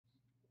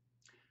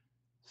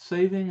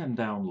Saving and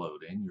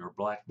downloading your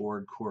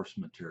Blackboard course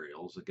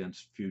materials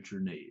against future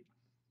need.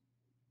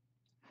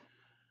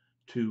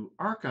 To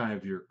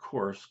archive your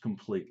course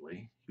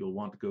completely, you'll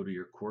want to go to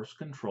your course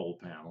control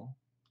panel,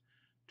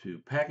 to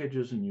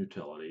Packages and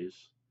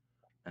Utilities,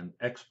 and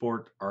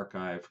Export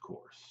Archive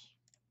Course.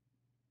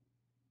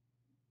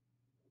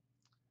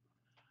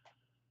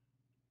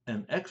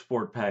 An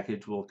export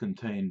package will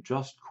contain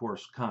just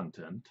course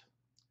content.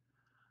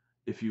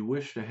 If you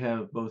wish to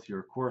have both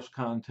your course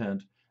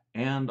content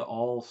and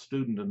all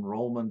student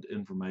enrollment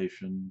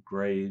information,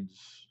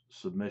 grades,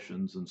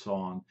 submissions, and so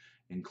on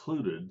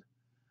included,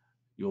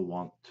 you'll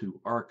want to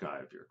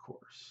archive your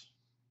course.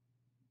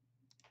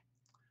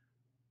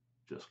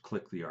 Just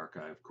click the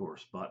Archive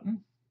Course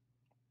button.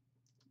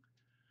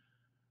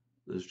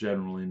 There's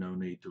generally no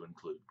need to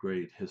include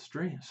grade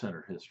history,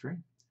 center history.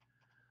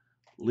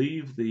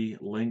 Leave the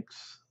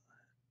links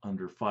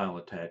under File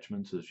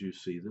Attachments as you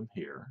see them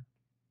here,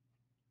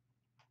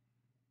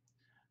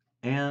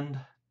 and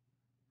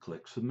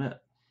click Submit.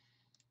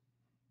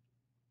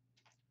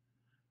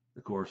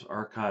 The course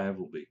archive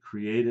will be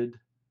created,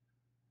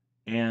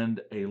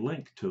 and a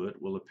link to it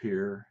will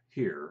appear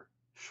here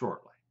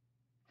shortly.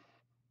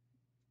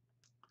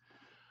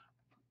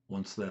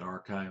 Once that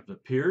archive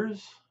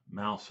appears,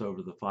 mouse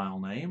over the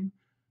file name,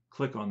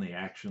 click on the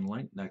action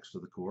link next to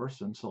the course,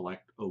 and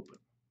select Open.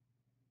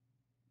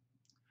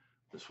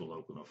 This will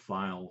open a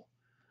file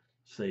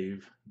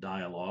save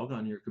dialog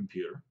on your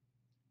computer.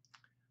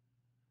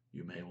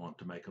 You may want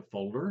to make a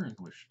folder in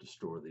which to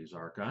store these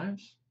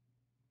archives,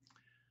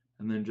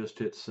 and then just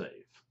hit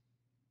Save.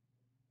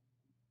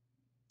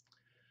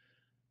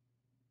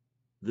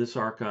 This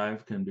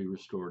archive can be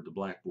restored to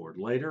Blackboard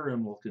later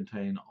and will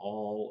contain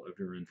all of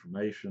your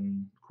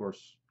information,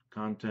 course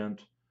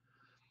content,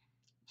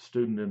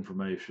 student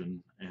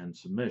information, and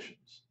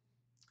submissions.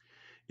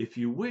 If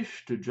you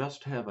wish to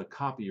just have a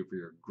copy of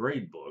your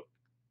gradebook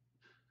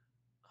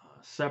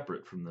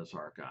separate from this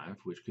archive,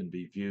 which can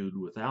be viewed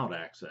without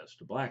access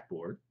to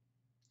Blackboard,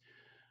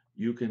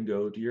 you can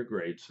go to your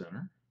Grade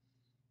Center,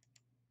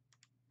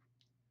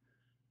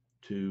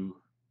 to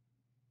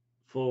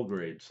Full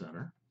Grade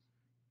Center,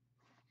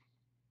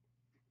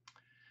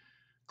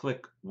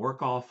 click Work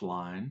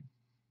Offline,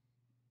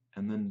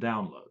 and then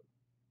Download.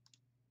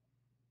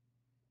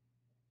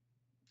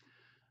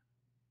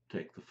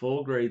 Take the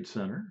Full Grade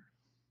Center,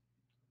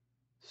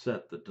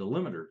 set the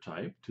delimiter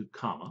type to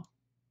comma,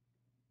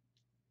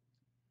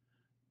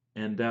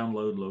 and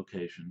download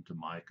location to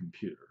My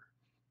Computer,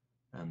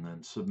 and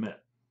then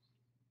Submit.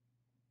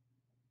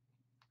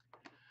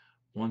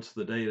 Once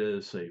the data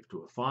is saved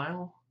to a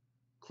file,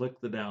 click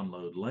the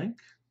download link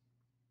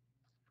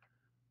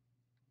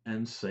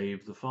and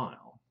save the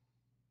file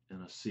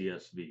in a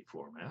CSV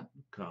format,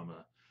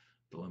 comma,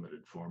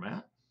 delimited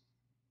format.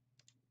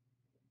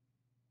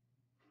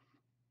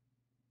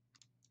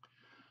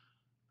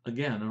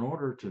 Again, in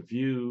order to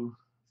view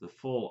the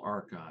full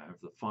archive,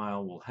 the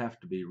file will have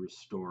to be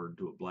restored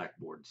to a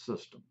Blackboard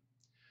system.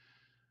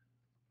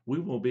 We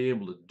will be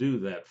able to do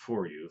that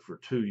for you for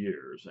 2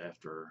 years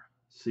after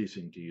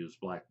ceasing to use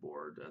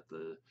Blackboard at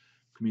the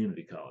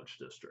community college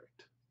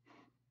district.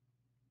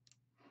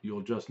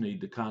 You'll just need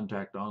to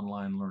contact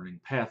Online Learning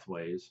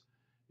Pathways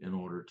in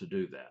order to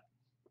do that.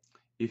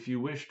 If you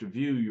wish to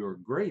view your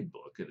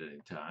gradebook at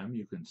any time,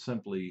 you can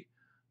simply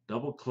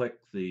double-click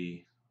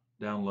the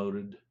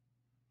downloaded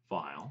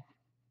file,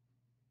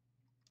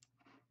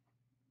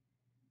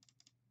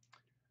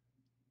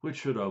 which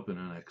should open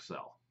in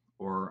Excel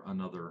or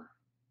another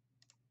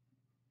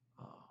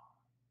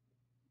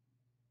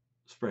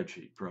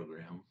spreadsheet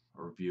program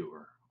or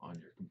viewer on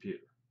your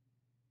computer.